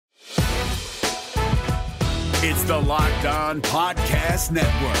It's the Locked On Podcast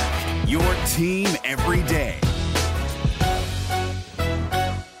Network, your team every day.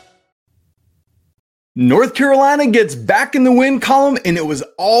 North Carolina gets back in the win column, and it was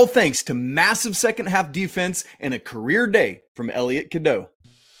all thanks to massive second half defense and a career day from Elliot Cadeau.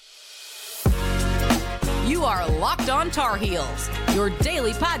 You are Locked On Tar Heels, your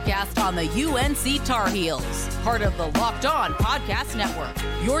daily podcast on the UNC Tar Heels. Part of the Locked On Podcast Network,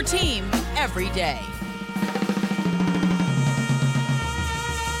 your team every day.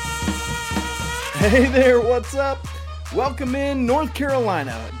 Hey there, what's up? Welcome in. North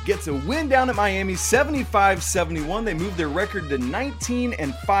Carolina gets a win down at Miami, 75-71. They moved their record to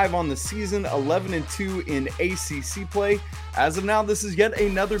 19-5 on the season, 11-2 in ACC play. As of now, this is yet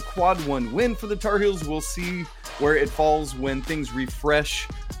another quad one win for the Tar Heels. We'll see where it falls when things refresh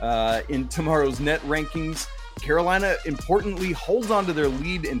in tomorrow's net rankings. Carolina, importantly, holds on to their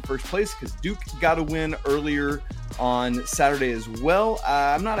lead in first place because Duke got a win earlier on Saturday as well.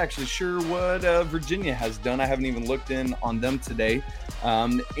 I'm not actually sure what Virginia has done. I haven't even looked in on them today.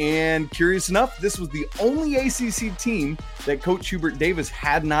 And curious enough, this was the only ACC team that Coach Hubert Davis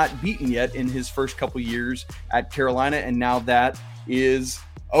had not beaten yet in his first couple years at Carolina, and now that is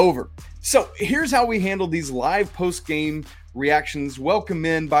over. So here's how we handle these live post-game reactions. Welcome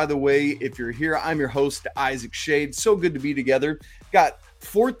in, by the way, if you're here. I'm your host, Isaac Shade. So good to be together. Got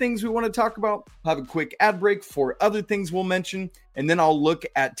 4 things we want to talk about. I'll have a quick ad break for other things we'll mention, and then I'll look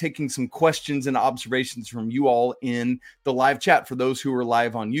at taking some questions and observations from you all in the live chat for those who are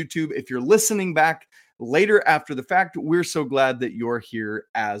live on YouTube. If you're listening back later after the fact, we're so glad that you're here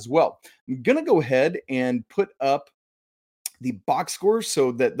as well. I'm going to go ahead and put up the box score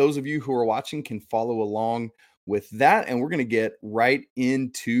so that those of you who are watching can follow along with that, and we're going to get right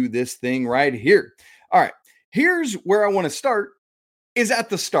into this thing right here. All right, here's where I want to start. Is at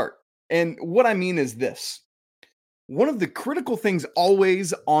the start. And what I mean is this. One of the critical things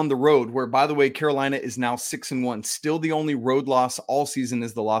always on the road, where, by the way, Carolina is now 6-1, still the only road loss all season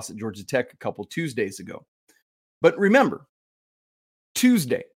is the loss at Georgia Tech a couple Tuesdays ago. But remember,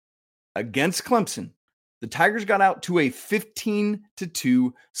 Tuesday against Clemson, the Tigers got out to a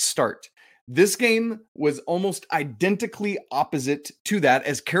 15-2 start. This game was almost identically opposite to that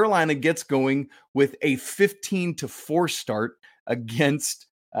as Carolina gets going with a 15-4 start against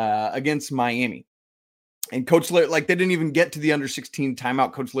Miami. And Coach they didn't even get to the under 16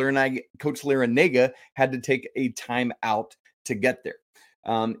 timeout. Coach Larinaga had to take a timeout to get there.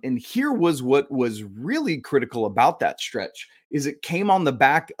 And here was what was really critical about that stretch is it came on the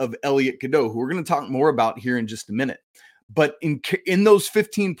back of Elliot Cadeau, who we're going to talk more about here in just a minute. But in those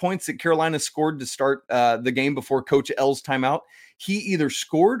 15 points that Carolina scored to start the game before Coach L's timeout, he either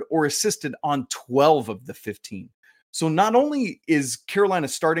scored or assisted on 12 of the 15. So not only is Carolina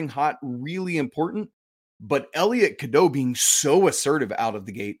starting hot really important, but Elliot Cadeau being so assertive out of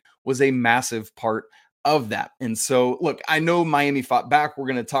the gate was a massive part of that. And so, look, I know Miami fought back. We're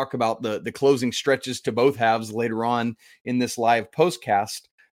going to talk about the closing stretches to both halves later on in this live postcast.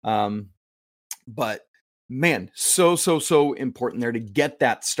 But man, so important there to get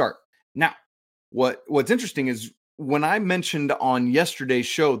that start. Now, what's interesting is when I mentioned on yesterday's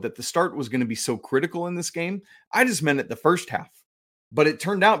show that the start was going to be so critical in this game, I just meant it the first half. But it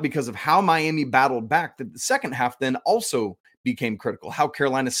turned out because of how Miami battled back that the second half then also became critical, how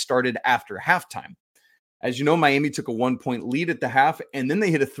Carolina started after halftime. As you know, Miami took a 1-point lead at the half, and then they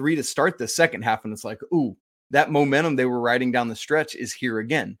hit a 3 to start the second half, and it's like, ooh, that momentum they were riding down the stretch is here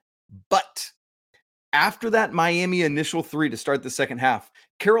again. But after that Miami initial 3 to start the second half,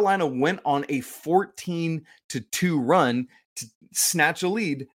 Carolina went on a 14-2 run to snatch a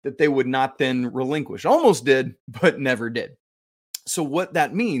lead that they would not then relinquish. Almost did, but never did. So what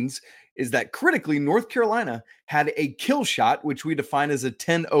that means is that critically, North Carolina had a kill shot, which we define as a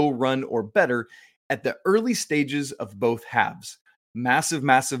 10-0 run or better at the early stages of both halves. Massive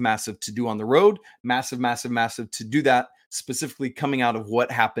to do on the road. Massive to do that specifically coming out of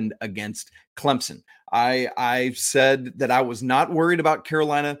what happened against Clemson. I said that I was not worried about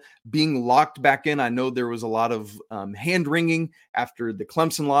Carolina being locked back in. I know there was a lot of hand-wringing after the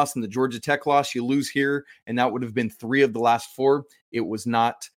Clemson loss and the Georgia Tech loss. You lose here, and that would have been 3 of the last 4. It was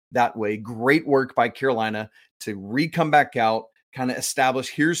not that way. Great work by Carolina to come back out, kind of establish,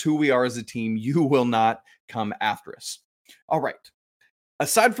 here's who we are as a team. You will not come after us. All right.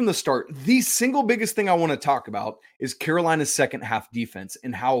 Aside from the start, the single biggest thing I want to talk about is Carolina's second half defense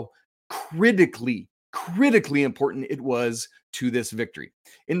and how critically important it was to this victory.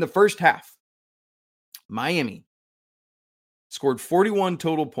 In the first half, Miami scored 41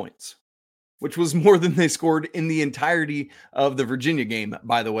 total points, which was more than they scored in the entirety of the Virginia game,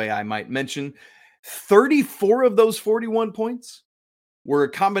 by the way, I might mention. 34 of those 41 points were a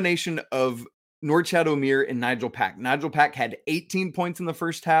combination of Norchad Omier and Nigel Pack. Nigel Pack had 18 points in the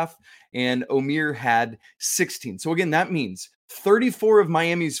first half, and Omier had 16. So again, that means 34 of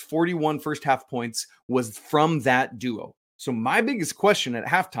Miami's 41 first half points was from that duo. So my biggest question at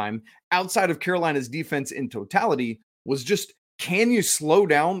halftime, outside of Carolina's defense in totality, was just, can you slow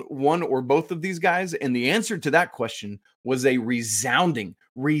down one or both of these guys? And the answer to that question was a resounding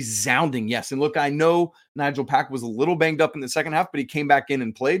yes. And look, I know Nigel Pack was a little banged up in the second half, but he came back in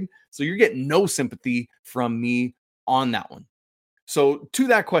and played. So you're getting no sympathy from me on that one. So to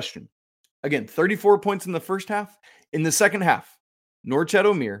that question, again, 34 points in the first half. In the second half, Norchad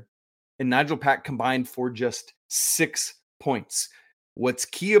Omier and Nigel Pack combined for just 6 points. What's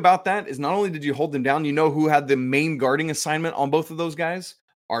key about that is not only did you hold them down, you know who had the main guarding assignment on both of those guys?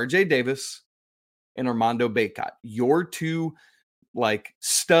 RJ Davis and Armando Bacot. Your two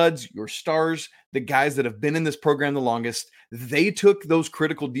studs, your stars, the guys that have been in this program the longest. They took those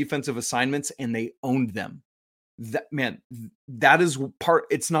critical defensive assignments and they owned them. That is part.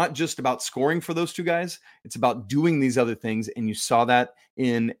 It's not just about scoring for those two guys. It's about doing these other things. And you saw that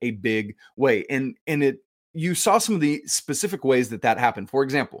in a big way. And you saw some of the specific ways that happened. For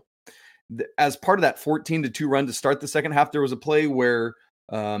example, as part of that 14-2 run to start the second half, there was a play where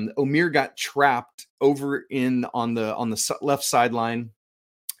Omier got trapped over on the left sideline,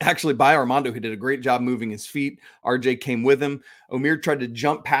 actually by Armando, who did a great job moving his feet. RJ came with him. Omier tried to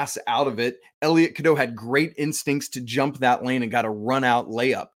jump pass out of it. Elliot Cadeau had great instincts to jump that lane and got a run out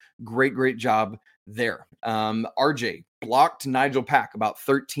layup. Great job there. RJ blocked Nigel Pack about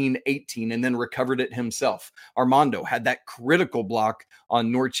 13-18 and then recovered it himself. Armando had that critical block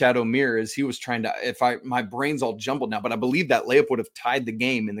on Norchad Omier as he was trying to, my brain's all jumbled now, but I believe that layup would have tied the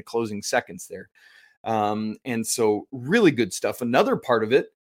game in the closing seconds there. And so really good stuff. Another part of it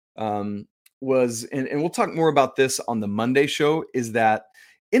was, and we'll talk more about this on the Monday show, is that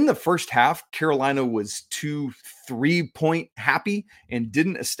in the first half, Carolina was 2-3 point happy and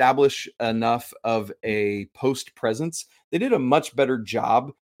didn't establish enough of a post presence. They did a much better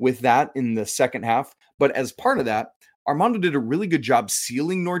job with that in the second half. But as part of that, Armando did a really good job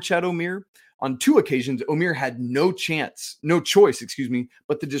sealing Norchad Omier. On 2 occasions, Omier had no choice,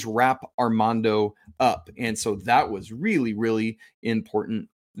 but to just wrap Armando up. And so that was really, really important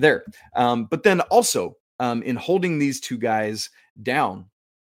there. But then also in holding these two guys down,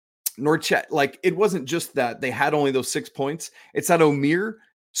 Norchad, it wasn't just that they had only those 6 points. It's that Omier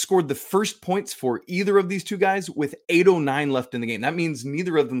scored the first points for either of these two guys with 8:09 left in the game. That means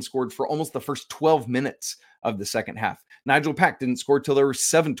neither of them scored for almost the first 12 minutes of the second half. Nigel Pack didn't score till there were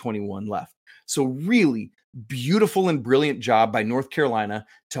 7:21 left. So really beautiful and brilliant job by North Carolina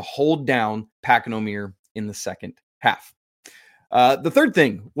to hold down Pack and Omier in the second half. The third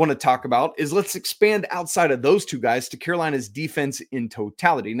thing I want to talk about is let's expand outside of those two guys to Carolina's defense in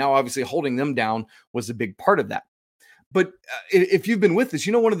totality. Now, obviously, holding them down was a big part of that. But if you've been with us,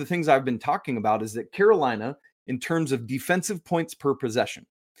 one of the things I've been talking about is that Carolina, in terms of defensive points per possession,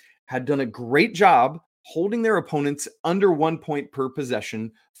 had done a great job holding their opponents under 1 point per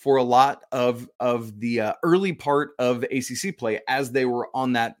possession for a lot of the early part of ACC play as they were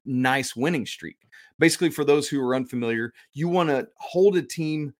on that nice winning streak. Basically, for those who are unfamiliar, you want to hold a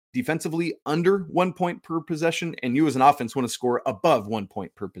team defensively under 1 point per possession, and you as an offense want to score above 1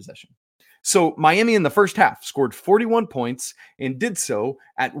 point per possession. So Miami in the first half scored 41 points and did so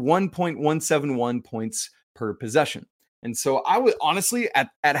at 1.171 points per possession. And so I was honestly at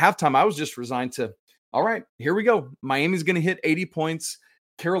halftime, I was just resigned to, all right, here we go. Miami's going to hit 80 points.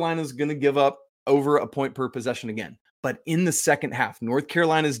 Carolina's going to give up over a point per possession again. But in the second half, North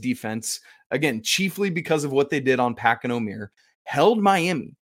Carolina's defense, again, chiefly because of what they did on Pack and Omier, held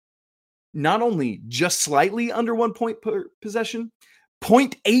Miami not only just slightly under 1 point per possession,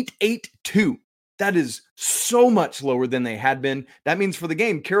 0.882. That is so much lower than they had been. That means for the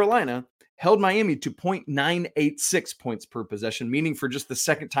game, Carolina held Miami to 0.986 points per possession, meaning for just the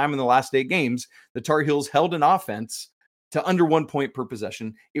second time in the last 8 games, the Tar Heels held an offense to under 1 point per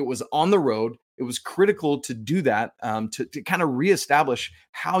possession. It was on the road. It was critical to do that, to kind of reestablish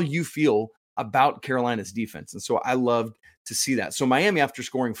how you feel about Carolina's defense. And so I loved to see that. So Miami, after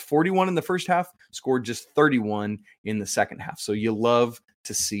scoring 41 in the first half, scored just 31 in the second half. So you love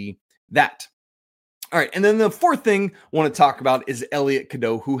to see that. All right. And then the fourth thing I want to talk about is Elliot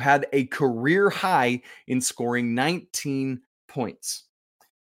Cadeau, who had a career high in scoring 19 points.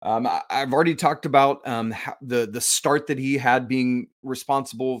 I've already talked about the start that he had, being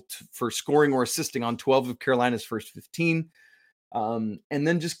responsible for scoring or assisting on 12 of Carolina's first 15. And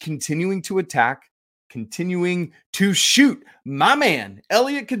then just continuing to attack, continuing to shoot. My man,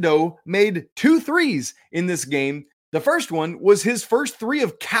 Elliot Cadeau, made 2 threes in this game. The first one was his first 3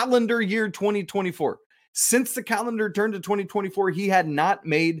 of calendar year 2024. Since the calendar turned to 2024, he had not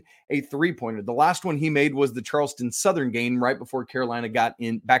made a 3-pointer. The last one he made was the Charleston Southern game right before Carolina got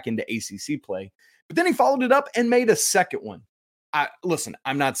back into ACC play. But then he followed it up and made a second one. Listen,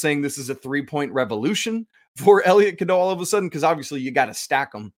 I'm not saying this is a 3-point revolution for Elliot Cadeau all of a sudden, because obviously you got to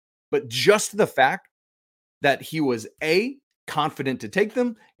stack them. But just the fact that he was A, confident to take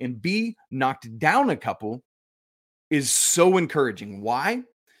them, and B, knocked down a couple is so encouraging. Why?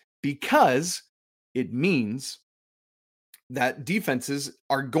 Because it means that defenses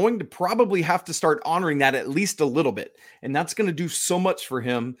are going to probably have to start honoring that at least a little bit. And that's going to do so much for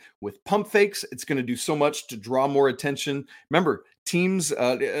him with pump fakes. It's going to do so much to draw more attention. Remember, teams,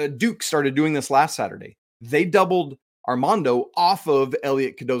 Duke started doing this last Saturday. They doubled Armando off of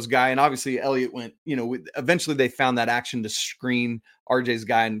Elliot Cadeau's guy. And obviously Elliot went, eventually they found that action to screen RJ's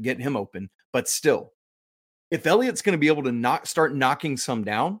guy and get him open. But still, if Elliot's going to be able to start knocking some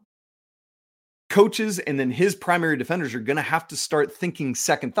down, coaches and then his primary defenders are going to have to start thinking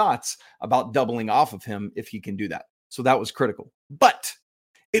second thoughts about doubling off of him if he can do that. So that was critical. But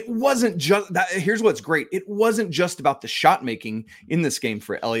it wasn't just that. Here's what's great. It wasn't just about the shot making in this game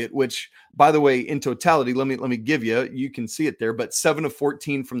for Elliot, which, by the way, in totality, let me give you can see it there, but 7 of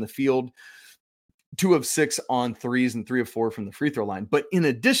 14 from the field, 2 of 6 on threes, and 3 of 4 from the free throw line. But in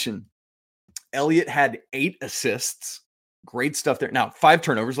addition, Elliot had 8 assists. Great stuff there. Now, 5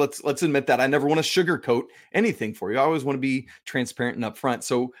 turnovers. Let's admit that. I never want to sugarcoat anything for you. I always want to be transparent and upfront.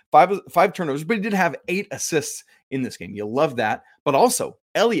 So 5 turnovers, but he did have 8 assists in this game. You love that. But also,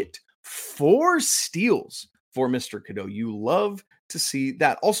 Elliot, 4 steals for Mr. Cadeau. You love to see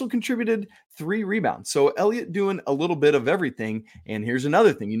that. Also contributed 3 rebounds. So Elliot doing a little bit of everything. And here's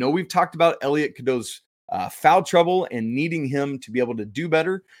another thing. We've talked about Elliot Cadeau's foul trouble and needing him to be able to do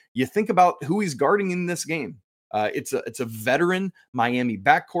better. You think about who he's guarding in this game. It's a veteran Miami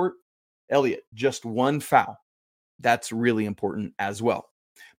backcourt. Elliot, just 1 foul. That's really important as well.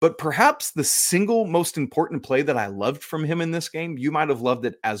 But perhaps the single most important play that I loved from him in this game, you might have loved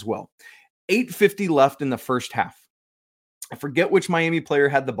it as well. 8:50 left in the first half. I forget which Miami player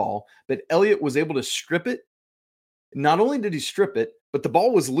had the ball, but Elliot was able to strip it. Not only did he strip it, but the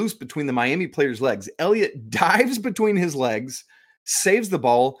ball was loose between the Miami player's legs. Elliot dives between his legs, saves the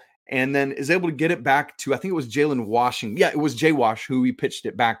ball, and then is able to get it back to, I think it was Jalen Washington. Yeah, it was Jay Wash who he pitched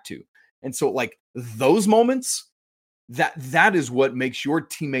it back to. And so like those moments, that is what makes your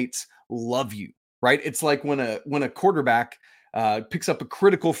teammates love you, right? It's like when a quarterback picks up a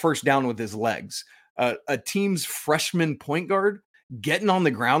critical first down with his legs. A team's freshman point guard getting on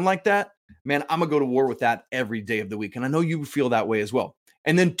the ground like that, man, I'm going to go to war with that every day of the week. And I know you feel that way as well.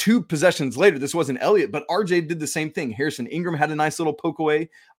 And then 2 possessions later, this wasn't Elliott, but RJ did the same thing. Harrison Ingram had a nice little poke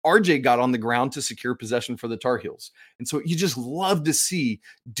away. RJ got on the ground to secure possession for the Tar Heels. And so you just love to see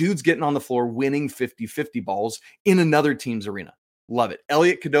dudes getting on the floor, winning 50-50 balls in another team's arena. Love it.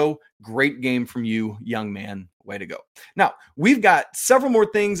 Elliot Cadeau, great game from you, young man. Way to go. Now, we've got several more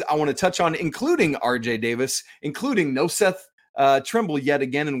things I want to touch on, including RJ Davis, including no Seth Trimble yet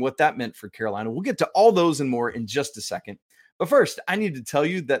again and what that meant for Carolina. We'll get to all those and more in just a second. But first, I need to tell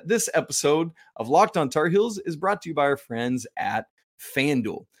you that this episode of Locked on Tar Heels is brought to you by our friends at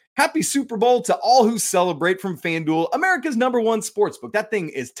FanDuel. Happy Super Bowl to all who celebrate from FanDuel, America's #1 sportsbook. That thing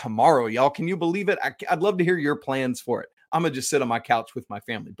is tomorrow, y'all. Can you believe it? I'd love to hear your plans for it. I'm going to just sit on my couch with my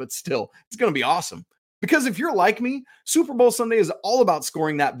family, but still, it's going to be awesome. Because if you're like me, Super Bowl Sunday is all about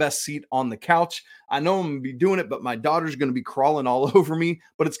scoring that best seat on the couch. I know I'm going to be doing it, but my daughter's going to be crawling all over me,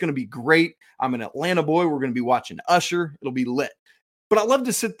 but it's going to be great. I'm an Atlanta boy. We're going to be watching Usher. It'll be lit. But I love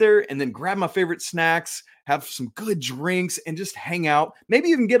to sit there and then grab my favorite snacks, have some good drinks, and just hang out. Maybe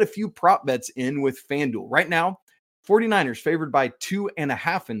even get a few prop bets in with FanDuel. Right now, 49ers favored by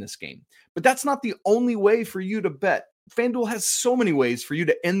 2.5 in this game. But that's not the only way for you to bet. FanDuel has so many ways for you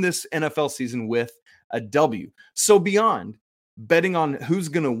to end this NFL season with a W. So beyond betting on who's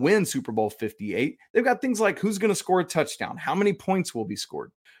going to win Super Bowl 58, they've got things like who's going to score a touchdown, how many points will be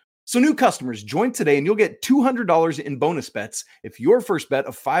scored. So new customers, join today and you'll get $200 in bonus bets if your first bet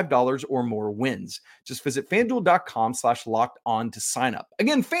of $5 or more wins. Just visit FanDuel.com/locked-on to sign up.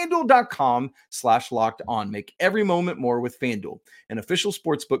 Again, FanDuel.com/locked-on. Make every moment more with FanDuel, an official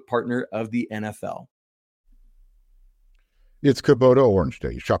sportsbook partner of the NFL. It's Kubota Orange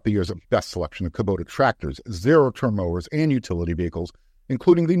Day. Shop the year's best selection of Kubota tractors, zero-turn mowers, and utility vehicles,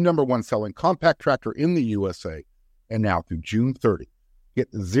 including the #1 selling compact tractor in the USA. And now through June 30,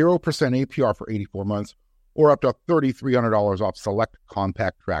 get 0% APR for 84 months or up to $3,300 off select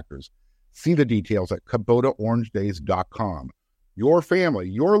compact tractors. See the details at KubotaOrangeDays.com. Your family,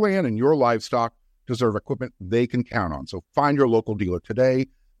 your land, and your livestock deserve equipment they can count on. So find your local dealer today.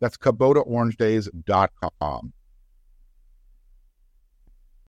 That's KubotaOrangeDays.com.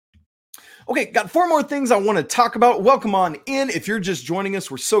 Okay, got 4 more things I want to talk about. Welcome on in. If you're just joining us,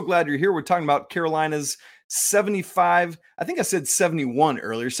 we're so glad you're here. We're talking about Carolina's 75, I think I said 71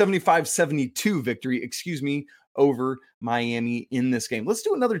 earlier, 75-72 victory, over Miami in this game. Let's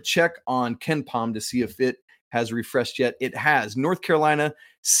do another check on KenPom to see if it has refreshed yet. It has. North Carolina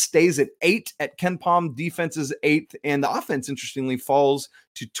stays at 8 at KenPom. Defense is 8th, and the offense, interestingly, falls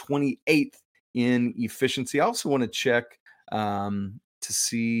to 28th in efficiency. I also want to check to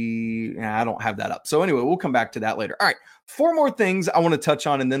see. I don't have that up. So anyway, we'll come back to that later. All right, 4 more things I want to touch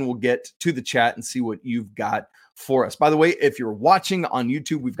on, and then we'll get to the chat and see what you've got for us. By the way, if you're watching on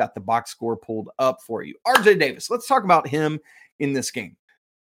YouTube, we've got the box score pulled up for you. RJ Davis, let's talk about him in this game.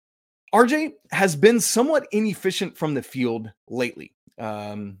 RJ has been somewhat inefficient from the field lately.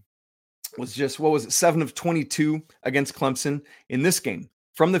 Was just, 7 of 22 against Clemson in this game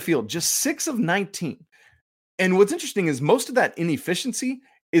from the field, just 6 of 19. And what's interesting is most of that inefficiency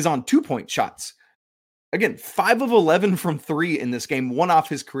is on 2-point shots. Again, 5 of 11 from 3 in this game, 1 off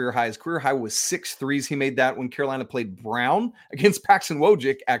his career high. His career high was 6 threes. He made that when Carolina played Brown against Paxton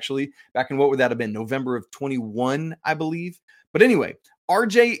Wojcik, actually, back in what would that have been? November of 21, I believe. But anyway,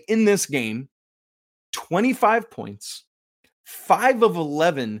 RJ in this game, 25 points, 5 of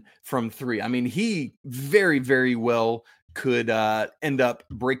 11 from 3. I mean, he very, very well could end up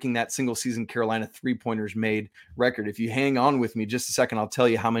breaking that single season Carolina 3-pointers made record. If you hang on with me just a second, I'll tell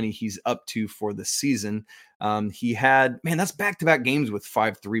you how many he's up to for the season. He had, that's back-to-back games with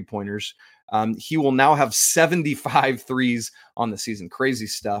 5 3-pointers. He will now have 75 threes on the season. Crazy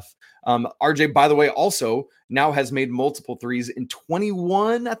stuff. RJ, by the way, also now has made multiple threes in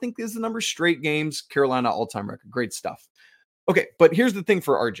 21, I think is the number, straight games. Carolina all-time record. Great stuff. Okay, but here's the thing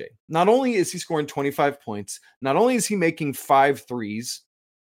for RJ. Not only is he scoring 25 points, not only is he making 5 threes,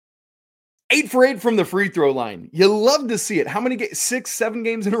 8 for 8 from the free throw line. You love to see it. How many 6, 7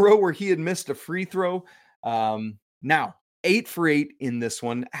 games in a row where he had missed a free throw? Now, 8 for 8 in this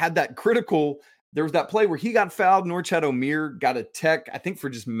one. Had that critical, there was that play where he got fouled. Norchad Omier got a tech, I think, for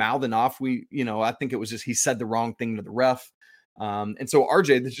just mouthing off. I think it was just he said the wrong thing to the ref. And so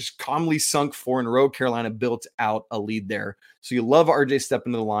RJ just calmly sunk 4 in a row. Carolina built out a lead there. So you love RJ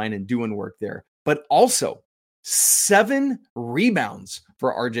stepping to the line and doing work there. But also 7 rebounds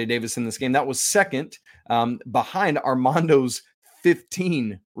for RJ Davis in this game. That was second behind Armando's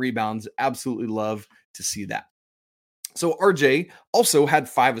 15 rebounds. Absolutely love to see that. So RJ also had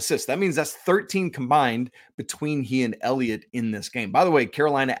 5 assists. That means that's 13 combined between he and Elliott in this game. By the way,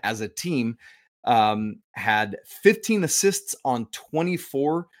 Carolina as a team had 15 assists on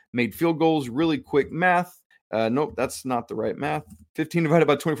 24 made field goals. Really quick math. Nope, that's not the right math. 15 divided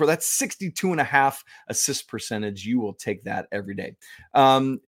by 24. That's 62.5 assist percentage. You will take that every day.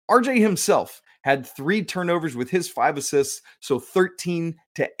 RJ himself had 3 turnovers with his 5 assists. So 13-8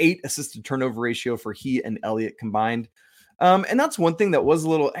 assisted turnover ratio for he and Elliott combined. And that's one thing that was a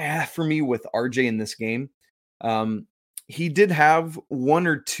little for me with RJ in this game. He did have 1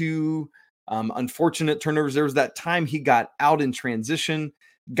 or 2 unfortunate turnovers. There was that time he got out in transition,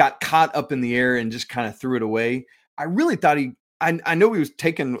 got caught up in the air and just kind of threw it away. I really thought I know he was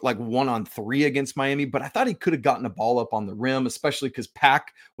taking like 1-on-3 against Miami, but I thought he could have gotten a ball up on the rim, especially because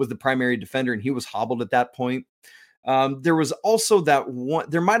Pack was the primary defender and he was hobbled at that point. There was also that one,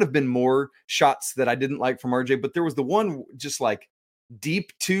 there might've been more shots that I didn't like from RJ, but there was the one just like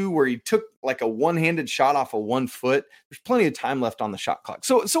deep 2 where he took like a one-handed shot off of 1 foot. There's plenty of time left on the shot clock.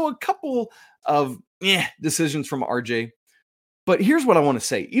 So a couple of decisions from RJ, but here's what I want to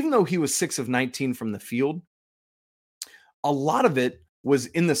say. Even though he was 6 of 19 from the field, a lot of it was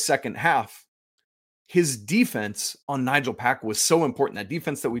in the second half. His defense on Nigel Pack was so important. That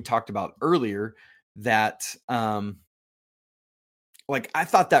defense that we talked about earlier, that I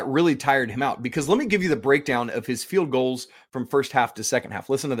thought that really tired him out, because let me give you the breakdown of his field goals from first half to second half.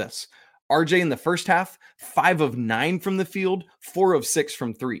 Listen to this. RJ in the first half, 5 of 9 from the field, 4 of 6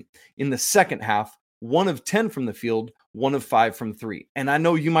 from 3. In the second half, 1 of 10 from the field, 1 of 5 from 3. And I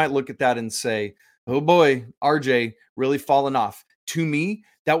know you might look at that and say, oh boy, RJ really fallen off. To me,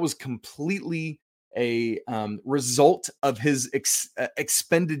 that was completely a result of his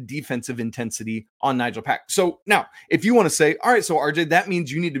expended defensive intensity on Nigel Pack. So now, if you want to say, all right, so RJ, that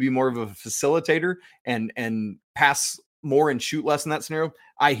means you need to be more of a facilitator and pass more and shoot less in that scenario,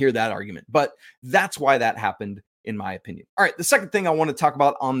 I hear that argument. But that's why that happened, in my opinion. All right, the second thing I want to talk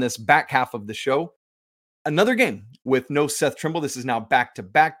about on this back half of the show, another game with no Seth Trimble. This is now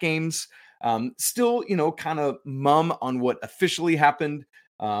back-to-back games. Still, kind of mum on what officially happened.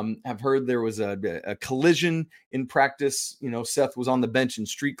 I've heard there was a collision in practice. Seth was on the bench in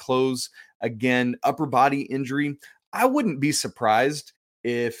street clothes. Again, upper body injury. I wouldn't be surprised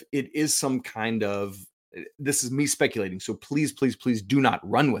if it is some kind of, this is me speculating, so please do not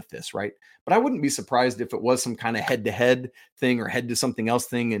run with this, right? But I wouldn't be surprised if it was some kind of head-to-head thing or head to something else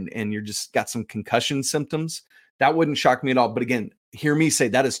thing, and you're just got some concussion symptoms. That wouldn't shock me at all. But again, hear me say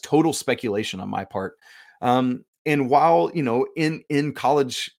that is total speculation on my part. And while, in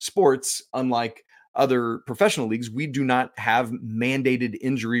college sports, unlike other professional leagues, we do not have mandated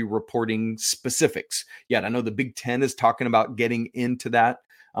injury reporting specifics yet. I know the Big Ten is talking about getting into that,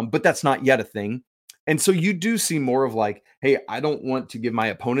 but that's not yet a thing. And so you do see more of like, hey, I don't want to give my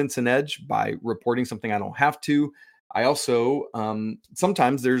opponents an edge by reporting something I don't have to. I also,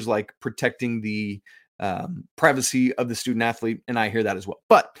 sometimes there's like protecting the privacy of the student athlete, and I hear that as well.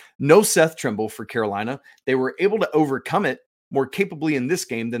 But no Seth Trimble for Carolina. They were able to overcome it more capably in this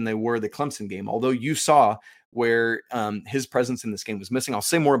game than they were the Clemson game, although you saw where his presence in this game was missing. I'll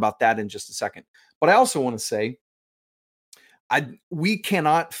say more about that in just a second. But I also want to say, we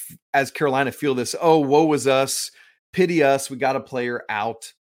cannot, as Carolina, feel this, oh, woe is us, pity us, we got a player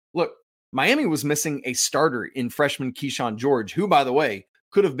out. Look, Miami was missing a starter in freshman Keyshawn George, who, by the way,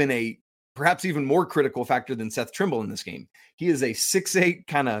 could have been a perhaps even more critical factor than Seth Trimble in this game. He is a 6'8"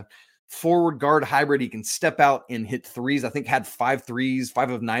 kind of forward guard hybrid. He can step out and hit threes. I think had 5 threes, 5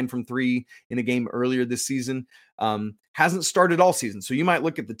 of 9 from 3 in a game earlier this season. Hasn't started all season. So you might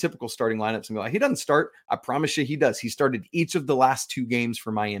look at the typical starting lineups and go, he doesn't start. I promise you he does. He started each of the last 2 games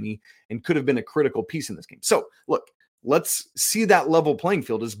for Miami and could have been a critical piece in this game. So look, let's see that level playing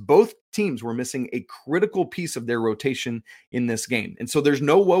field as both teams were missing a critical piece of their rotation in this game. And so there's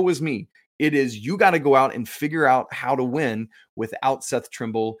no woe is me. It is, you got to go out and figure out how to win without Seth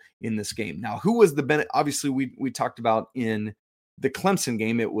Trimble in this game. Now, who was the benefit? Obviously, we talked about in the Clemson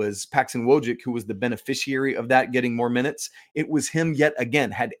game, it was Paxton Wojcik who was the beneficiary of that, getting more minutes. It was him yet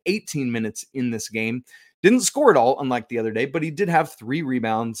again, had 18 minutes in this game. Didn't score at all, unlike the other day, but he did have 3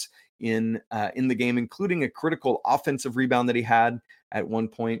 rebounds in the game, including a critical offensive rebound that he had at one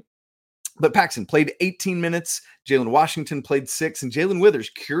point. But Paxton played 18 minutes. Jalen Washington played 6. And Jalen Withers,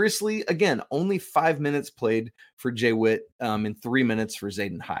 curiously, again, only 5 minutes played for Jay Witt and 3 minutes for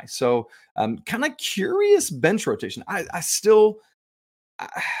Zayden High. So kind of curious bench rotation. I still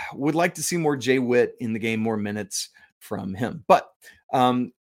would like to see more Jay Witt in the game, more minutes from him. But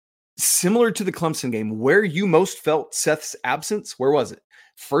similar to the Clemson game, where you most felt Seth's absence, where was it?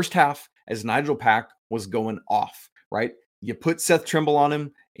 First half, as Nigel Pack was going off, right? You put Seth Trimble on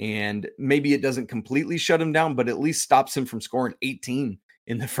him, and maybe it doesn't completely shut him down, but at least stops him from scoring 18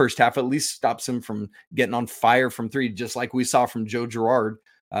 in the first half, at least stops him from getting on fire from 3, just like we saw from Joe Girard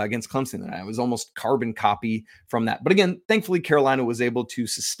against Clemson. And it was almost carbon copy from that. But again, thankfully, Carolina was able to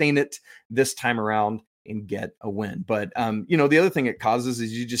sustain it this time around and get a win. But, the other thing it causes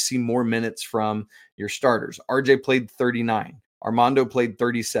is you just see more minutes from your starters. RJ played 39. Armando played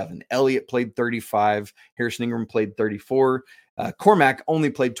 37. Elliott played 35. Harrison Ingram played 34. Cormac only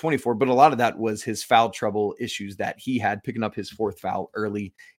played 24, but a lot of that was his foul trouble issues that he had, picking up his 4th foul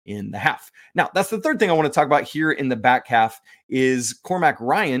early in the half. Now, that's the third thing I want to talk about here in the back half is Cormac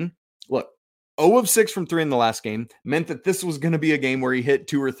Ryan. Look, 0 of 6 from 3 in the last game meant that this was going to be a game where he hit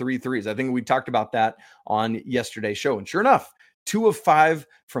 2 or 3 threes. I think we talked about that on yesterday's show. And sure enough, 2 of 5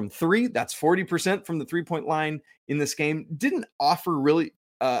 from 3. That's 40% from the 3-point line in this game. Didn't offer really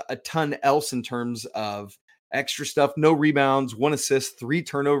a ton else in terms of extra stuff. No rebounds, 1 assist, 3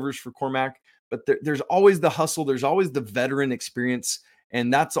 turnovers for Cormac. But there's always the hustle. There's always the veteran experience.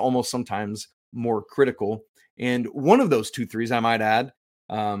 And that's almost sometimes more critical. And one of those 2 threes, I might add,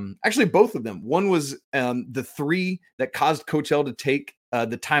 actually both of them. One was the 3 that caused Coach L to take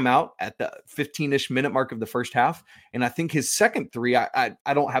the timeout at the 15-ish minute mark of the first half. And I think his second 3, I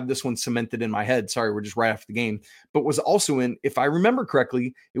don't have this one cemented in my head. Sorry, we're just right after the game, but was also in, if I remember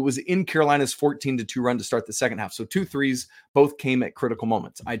correctly, it was in Carolina's 14-2 run to start the second half. So 2 threes, both came at critical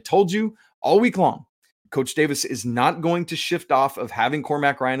moments. I told you all week long, Coach Davis is not going to shift off of having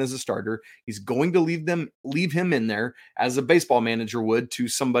Cormac Ryan as a starter. He's going to leave him in there as a baseball manager would to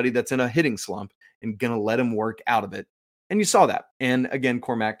somebody that's in a hitting slump and going to let him work out of it. And you saw that. And again,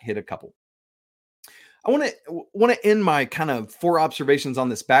 Cormac hit a couple. I want to end my kind of 4 observations on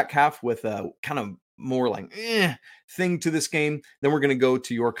this back half with a kind of more like thing to this game. Then we're going to go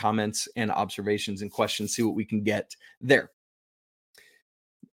to your comments and observations and questions, see what we can get there.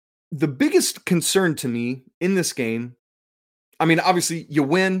 The biggest concern to me in this game, I mean, obviously you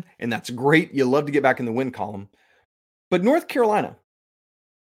win, and that's great. You love to get back in the win column. But North Carolina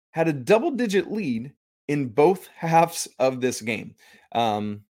had a double-digit lead in both halves of this game.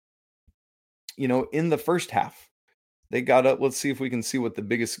 In the first half, they got up. Let's see if we can see what the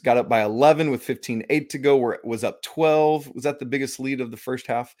biggest got up by 11 with 15:8 to go, where it was up 12. Was that the biggest lead of the first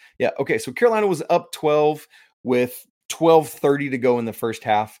half? Yeah. Okay. So Carolina was up 12 with 12:30 to go in the first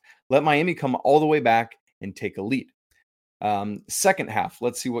half. Let Miami come all the way back and take a lead. Second half,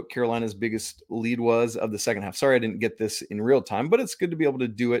 let's see what Carolina's biggest lead was of the second half. Sorry, I didn't get this in real time, but it's good to be able to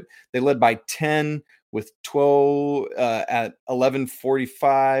do it. They led by 10 with 12 at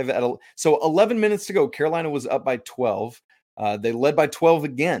 11:45. So 11 minutes to go. Carolina was up by 12. They led by 12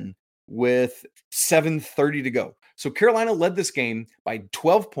 again with 7:30 to go. So Carolina led this game by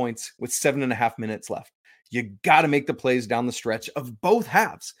 12 points with 7.5 minutes left. You got to make the plays down the stretch of both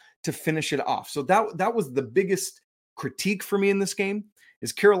halves to finish it off. So that was the biggest critique for me in this game,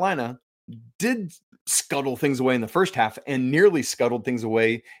 is Carolina did scuttle things away in the first half and nearly scuttled things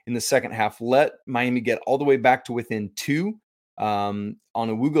away in the second half. Let Miami get all the way back to within 2 on a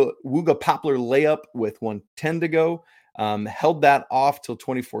Wooga Poplar layup with 1:10 to go. Held that off till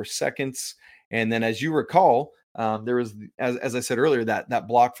 24 seconds. And then, as you recall, there was, as I said earlier, that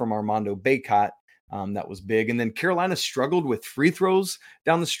block from Armando Bacot. That was big. And then Carolina struggled with free throws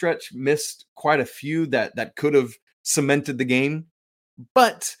down the stretch, missed quite a few that could have cemented the game.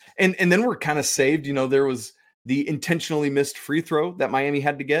 But, and then we're kind of saved. There was the intentionally missed free throw that Miami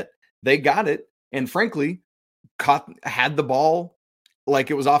had to get. They got it. And frankly, had the ball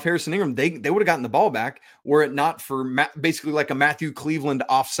like it was off Harrison Ingram. They would have gotten the ball back were it not for basically like a Matthew Cleveland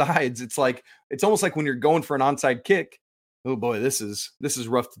offsides. It's almost like when you're going for an onside kick. Oh boy, this is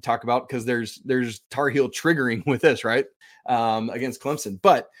rough to talk about because there's Tar Heel triggering with this, right? Against Clemson.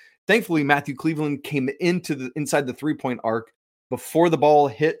 But thankfully, Matthew Cleveland came inside the 3-point arc before the ball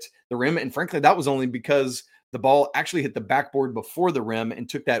hit the rim. And frankly, that was only because the ball actually hit the backboard before the rim and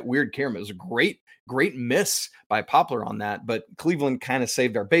took that weird carom. It was a great miss by Poplar on that, but Cleveland kind of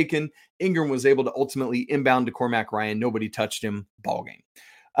saved our bacon. Ingram was able to ultimately inbound to Cormac Ryan. Nobody touched him. Ball game.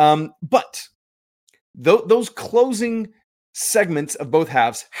 But those closing segments of both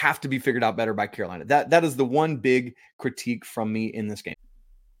halves have to be figured out better by Carolina. That is the one big critique from me in this game.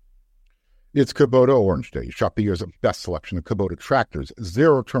 It's Kubota Orange Day. Shop the year's best selection of Kubota tractors,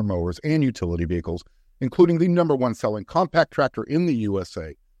 zero-turn mowers, and utility vehicles, including the #1 selling compact tractor in the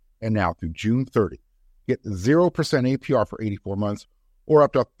USA. And now through June 30, get 0% APR for 84 months or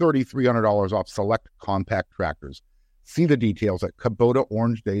up to $3,300 off select compact tractors. See the details at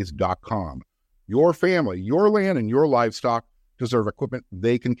KubotaOrangeDays.com. Your family, your land, and your livestock deserve equipment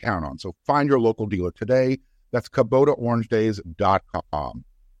they can count on. So find your local dealer today. That's KubotaOrangeDays.com.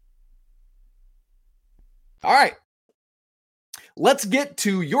 All right. Let's get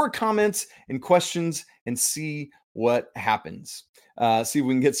to your comments and questions and see what happens. See if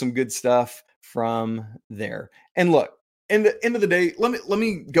we can get some good stuff from there. And look, in the end of the day, let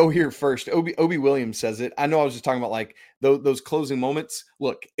me go here first. Obi Williams says it. I know I was just talking about like those closing moments.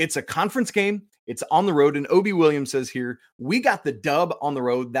 Look, it's a conference game. It's on the road. And Obi Williams says here, we got the dub on the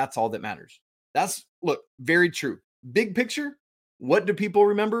road. That's all that matters. Look, very true. Big picture. What do people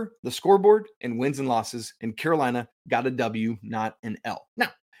remember? The scoreboard and wins and losses. And Carolina got a W, not an L. Now,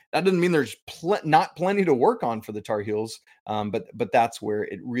 that doesn't mean there's not plenty to work on for the Tar Heels, but that's where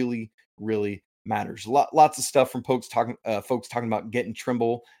it really, really matters. Lots of stuff from folks talking about getting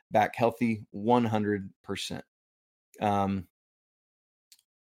Trimble back healthy, 100%.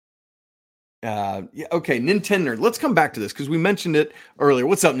 Okay, Nintendo Nerd. Let's come back to this because we mentioned it earlier.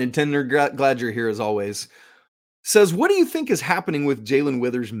 What's up, Nintendo Nerd? Glad you're here as always. Says, what do you think is happening with Jalen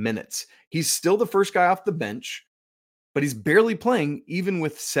Withers' minutes? He's still the first guy off the bench, but he's barely playing even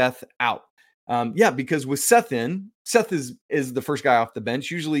with Seth out. Because with Seth in, Seth is the first guy off the bench.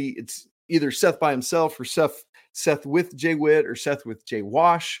 Usually it's either Seth by himself or Seth with Jay Witt or Seth with Jay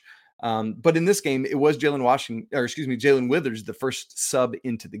Wash. But in this game, it was Jalen Withers, the first sub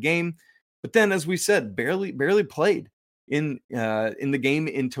into the game. But then, as we said, barely played in the game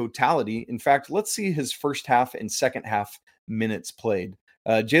in totality. In fact, let's see his first half and second half minutes played.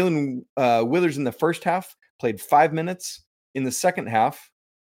 Jalen Withers in the first half played 5 minutes. In the second half,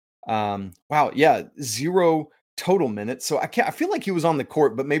 0 total minutes. So I feel like he was on the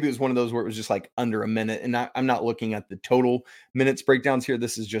court, but maybe it was one of those where it was just like under a minute. And I'm not looking at the total minutes breakdowns here.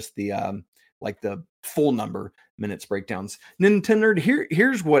 This is just the the full number minutes breakdowns. Nintendo Nerd,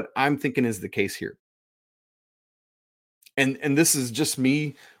 here's what I'm thinking is the case here. And this is just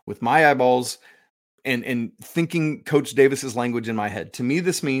me with my eyeballs and thinking Coach Davis's language in my head. To me,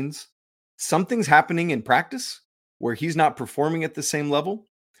 this means something's happening in practice where he's not performing at the same level,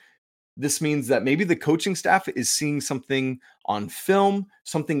 this means that maybe the coaching staff is seeing something on film,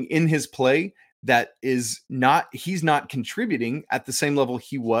 something in his play that he's not contributing at the same level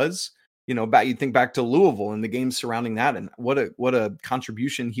he was. You think back to Louisville and the games surrounding that, and what a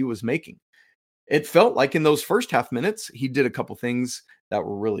contribution he was making. It felt like in those first half minutes, he did a couple things that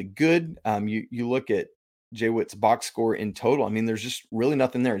were really good. You look at Jay Witt's box score in total. I mean, there's just really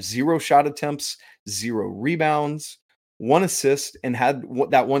nothing there. 0 shot attempts, 0 rebounds, 1 assist, and had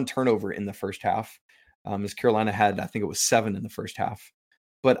that 1 turnover in the first half. As Carolina had, I think it was 7 in the first half.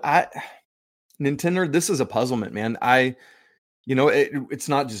 But Nintendo, this is a puzzlement, man. It's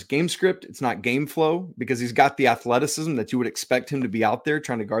not just game script. It's not game flow, because he's got the athleticism that you would expect him to be out there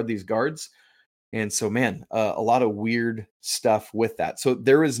trying to guard these guards. And so, man, a lot of weird stuff with that. So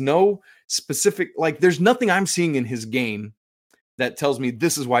there is no specific, there's nothing I'm seeing in his game that tells me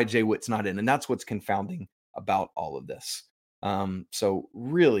this is why Jay Witt's not in. And that's what's confounding about all of this. So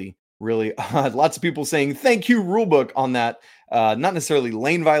really, really odd. Lots of people saying, thank you, rulebook, on that. Not necessarily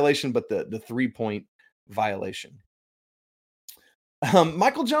lane violation, but the 3-point violation.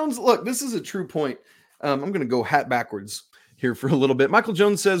 Michael Jones, look, this is a true point. I'm going to go hat backwards here for a little bit. Michael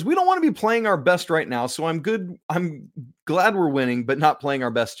Jones says, we don't want to be playing our best right now, so I'm glad we're winning, but not playing our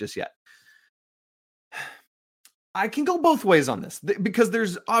best just yet. I can go both ways on this, because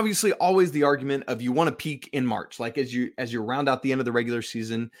there's obviously always the argument of you want to peak in March, like as you round out the end of the regular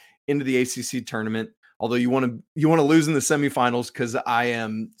season into the ACC tournament. Although you want to lose in the semifinals, because I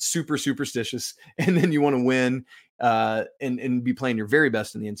am super superstitious, and then you want to win and be playing your very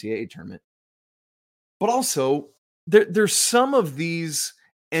best in the NCAA tournament. But also, there's some of these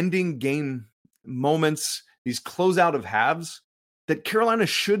ending game moments, these closeout of halves, that Carolina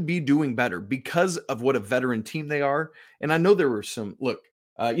should be doing better because of what a veteran team they are. And I know there were some,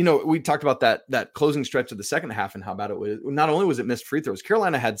 we talked about that closing stretch of the second half and how bad it was. Not only was it missed free throws,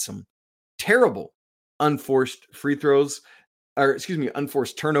 Carolina had some terrible unforced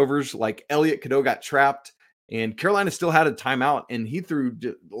unforced turnovers. Like Elliot Cadeau got trapped, and Carolina still had a timeout, and he threw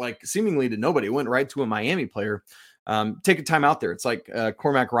seemingly to nobody. It went right to a Miami player. Take a timeout there. It's like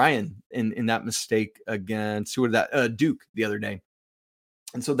Cormac Ryan in that mistake against Duke the other day.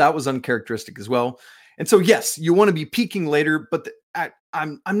 And so that was uncharacteristic as well. And so, yes, you want to be peaking later, but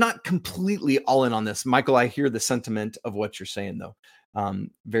I'm not completely all in on this. Michael, I hear the sentiment of what you're saying, though,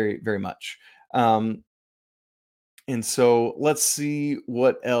 very, very much. And so let's see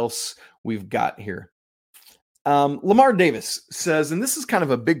what else we've got here. Lamar Davis says, and this is kind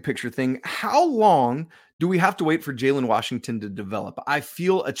of a big picture thing, how long do we have to wait for Jalen Washington to develop? I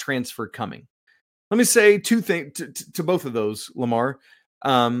feel a transfer coming. Let me say two things to both of those, Lamar.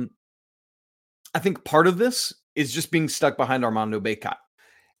 I think part of this is just being stuck behind Armando Bacot.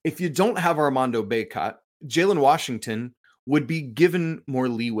 If you don't have Armando Bacot, Jalen Washington would be given more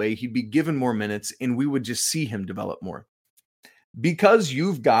leeway. He'd be given more minutes, and we would just see him develop more. Because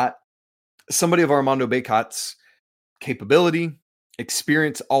you've got somebody of Armando Bacot's capability,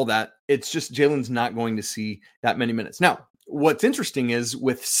 experience, all that, it's just Jalen's not going to see that many minutes. Now, what's interesting is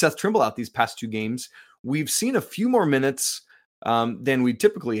with Seth Trimble out these past 2 games, we've seen a few more minutes than we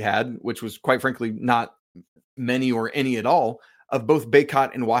typically had, which was quite frankly not many or any at all, of both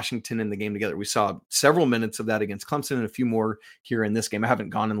Bacot and Washington in the game together. We saw several minutes of that against Clemson and a few more here in this game. I haven't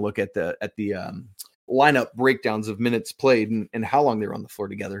gone and looked at the lineup breakdowns of minutes played and how long they were on the floor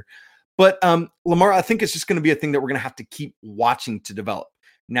together. But Lamar, I think it's just going to be a thing that we're going to have to keep watching to develop.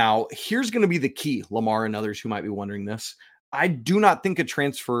 Now, here's going to be the key, Lamar and others who might be wondering this. I do not think a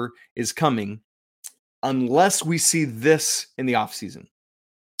transfer is coming unless we see this in the offseason.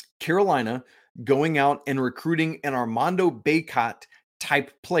 Carolina going out and recruiting an Armando Bacot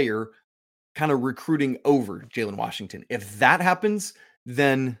type player, kind of recruiting over Jalen Washington. If that happens,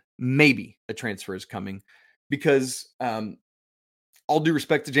 then maybe a transfer is coming, because all due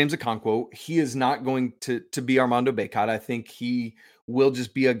respect to James Okonkwo, he is not going to be Armando Bacot. I think he will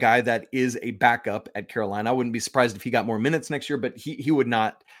just be a guy that is a backup at Carolina. I wouldn't be surprised if he got more minutes next year, but he would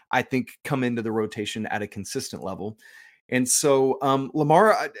not, I think, come into the rotation at a consistent level. And so,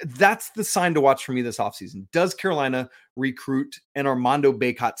 Lamar, that's the sign to watch for me this offseason. Does Carolina recruit an Armando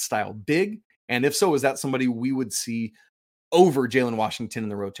Bacot style big? And if so, is that somebody we would see over Jalen Washington in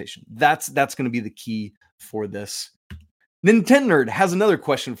the rotation? That's going to be the key for this. Nintendo Nerd has another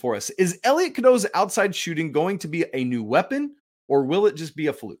question for us. Is Elliot Cadeau's outside shooting going to be a new weapon, or will it just be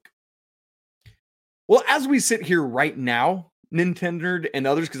a fluke? Well, as we sit here right now, Nintendo Nerd and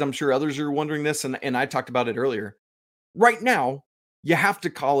others, because I'm sure others are wondering this, and I talked about it earlier. Right now, you have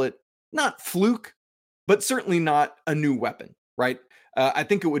to call it not fluke, but certainly not a new weapon, right? I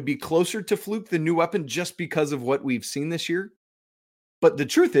think it would be closer to fluke than new weapon just because of what we've seen this year. But the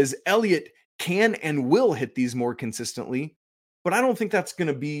truth is, Elliott can and will hit these more consistently, but I don't think that's going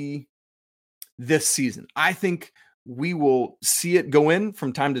to be this season. I think we will see it go in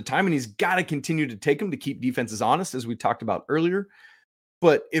from time to time, and he's got to continue to take them to keep defenses honest, as we talked about earlier.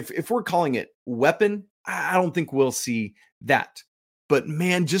 But if we're calling it weapon, I don't think we'll see that. But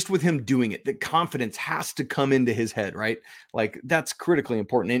man, just with him doing it, the confidence has to come into his head, right? Like that's critically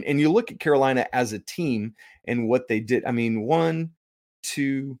important. And you look at Carolina as a team and what they did. I mean, 1,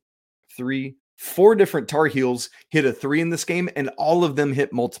 2, 3, 4 different Tar Heels hit a 3 in this game, and all of them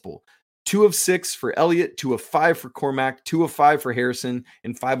hit multiple. 2 of 6 for Elliott, 2 of 5 for Cormac, 2 of 5 for Harrison,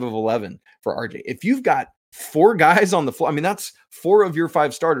 and 5 of 11 for RJ. If you've got 4 guys on the floor, I mean, that's 4 of your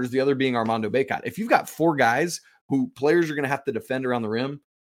 5 starters, the other being Armando Bacot. If you've got 4 guys who players are going to have to defend around the rim,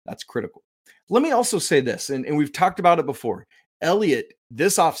 that's critical. Let me also say this, and we've talked about it before. Elliott,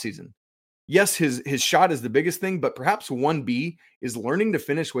 this offseason, yes, his shot is the biggest thing, but perhaps 1B is learning to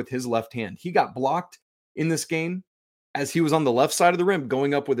finish with his left hand. He got blocked in this game as he was on the left side of the rim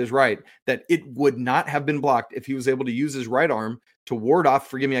going up with his right, that it would not have been blocked if he was able to use his right arm to ward off,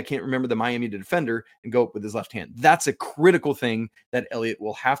 forgive me, I can't remember the Miami defender, and go up with his left hand. That's a critical thing that Elliott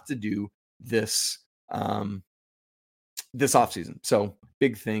will have to do this offseason. So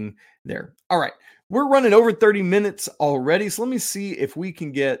big thing there. All right. We're running over 30 minutes already. So let me see if we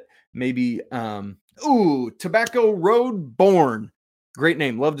can get maybe, Tobacco Road Born. Great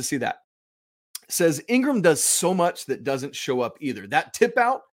name. Love to see that. Says Ingram does so much that doesn't show up either. That tip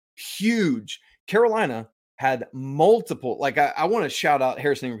out, huge. Carolina had multiple, like I want to shout out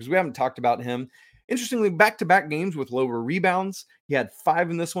Harrison Ingram because we haven't talked about him. Interestingly, back-to-back games with lower rebounds. He had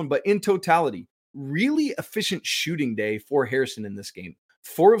 5 in this one, but in totality, really efficient shooting day for Harrison in this game.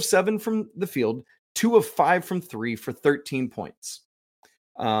 4 of 7 from the field, 2 of 5 from 3 for 13 points.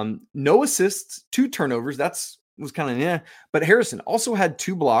 No assists, 2 turnovers. Was kind of but Harrison also had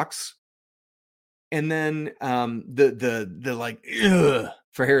 2 blocks. And then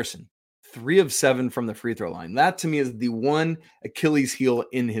for Harrison, 3 of 7 from the free throw line. That to me is the one Achilles heel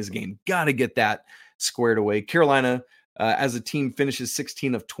in his game. Got to get that squared away. Carolina, as a team, finishes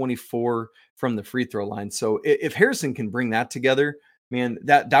 16 of 24 from the free throw line. So if Harrison can bring that together, man,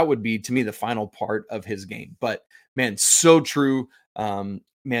 that would be to me the final part of his game. But man, so true.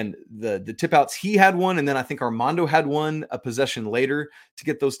 Man, the tip outs, he had one, and then I think Armando had one a possession later to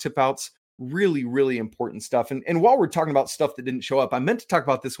get those tip outs. Really, really important stuff. And while we're talking about stuff that didn't show up, I meant to talk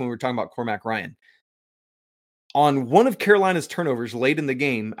about this when we were talking about Cormac Ryan. On one of Carolina's turnovers late in the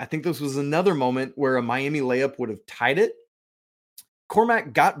game, I think this was another moment where a Miami layup would have tied it.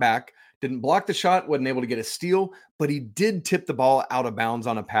 Cormac got back, didn't block the shot, wasn't able to get a steal, but he did tip the ball out of bounds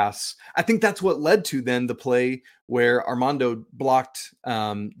on a pass. I think that's what led to then the play where Armando blocked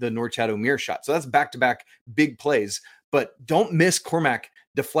the Norchad Omier shot. So that's back-to-back big plays. But don't miss Cormac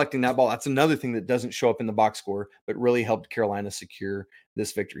deflecting that ball. That's another thing that doesn't show up in the box score, but really helped Carolina secure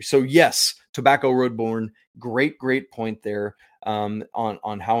this victory. So yes, Tobacco Road Born, great point there on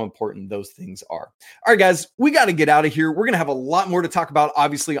how important those things are. All right, guys, we got to get out of here. We're going to have a lot more to talk about,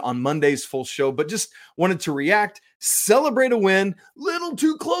 obviously, on Monday's full show, but just wanted to react, celebrate a win. Little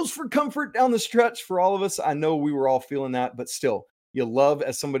too close for comfort down the stretch for all of us. I know we were all feeling that, but still, you love,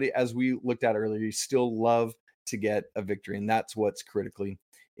 as we looked at earlier, you still love to get a victory, and that's what's critically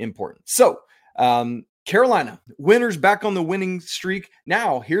important. So Carolina winners back on the winning streak.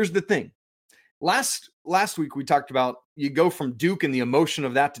 Now here's the thing. Last week we talked about you go from Duke and the emotion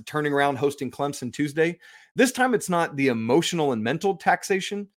of that to turning around hosting Clemson Tuesday. This time it's not the emotional and mental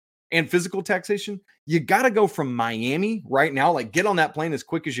taxation and physical taxation. You got to go from Miami right now, like get on that plane as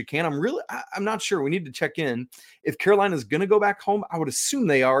quick as you can. I'm not sure. We need to check in. If Carolina's going to go back home, I would assume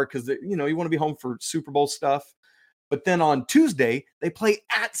they are, because you want to be home for Super Bowl stuff. But then on Tuesday, they play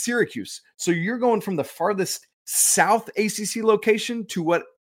at Syracuse. So you're going from the farthest south ACC location to what,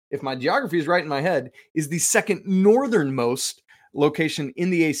 if my geography is right in my head, is the second northernmost location in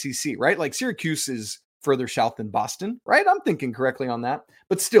the ACC, right? Like Syracuse is further south than Boston, right? I'm thinking correctly on that.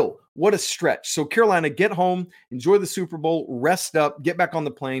 But still, what a stretch. So Carolina, get home, enjoy the Super Bowl, rest up, get back on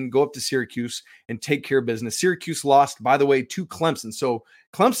the plane, go up to Syracuse and take care of business. Syracuse lost, by the way, to Clemson. So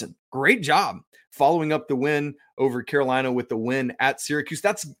Clemson, great job following up the win over Carolina with the win at Syracuse.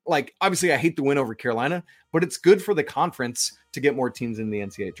 That's like, obviously I hate the win over Carolina, but it's good for the conference to get more teams in the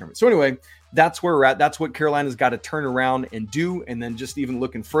NCAA tournament. So anyway, that's where we're at. That's what Carolina's got to turn around and do. And then just even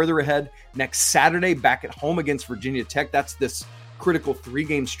looking further ahead, next Saturday back at home against Virginia Tech. That's this critical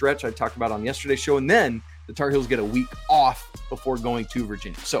 3-game stretch I talked about on yesterday's show. And then the Tar Heels get a week off before going to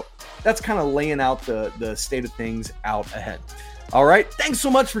Virginia. So that's kind of laying out the state of things out ahead. All right, thanks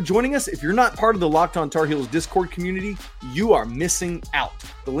so much for joining us. If you're not part of the Locked On Tar Heels Discord community, you are missing out.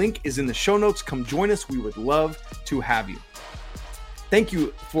 The link is in the show notes. Come join us. We would love to have you. Thank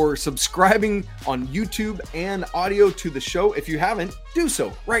you for subscribing on YouTube and audio to the show. If you haven't, do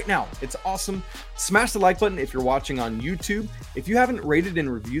so right now. It's awesome. Smash the like button if you're watching on YouTube. If you haven't rated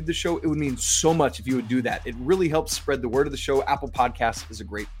and reviewed the show, it would mean so much if you would do that. It really helps spread the word of the show. Apple Podcasts is a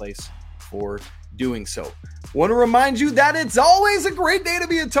great place for doing so. Want to remind you that it's always a great day to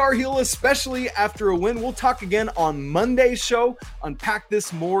be a Tar Heel, especially after a win. We'll talk again on Monday's show, unpack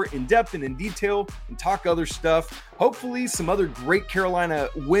this more in depth and in detail, and talk other stuff. Hopefully some other great Carolina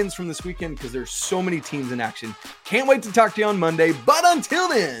wins from this weekend because there's so many teams in action. Can't wait to talk to you on Monday, but until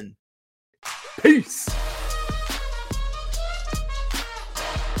then, peace.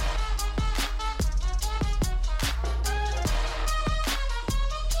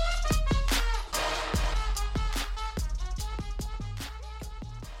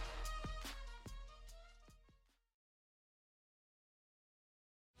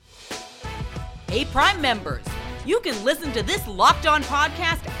 Hey, Prime members, you can listen to this Locked On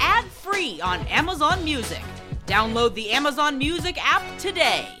podcast ad-free on Amazon Music. Download the Amazon Music app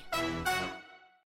today.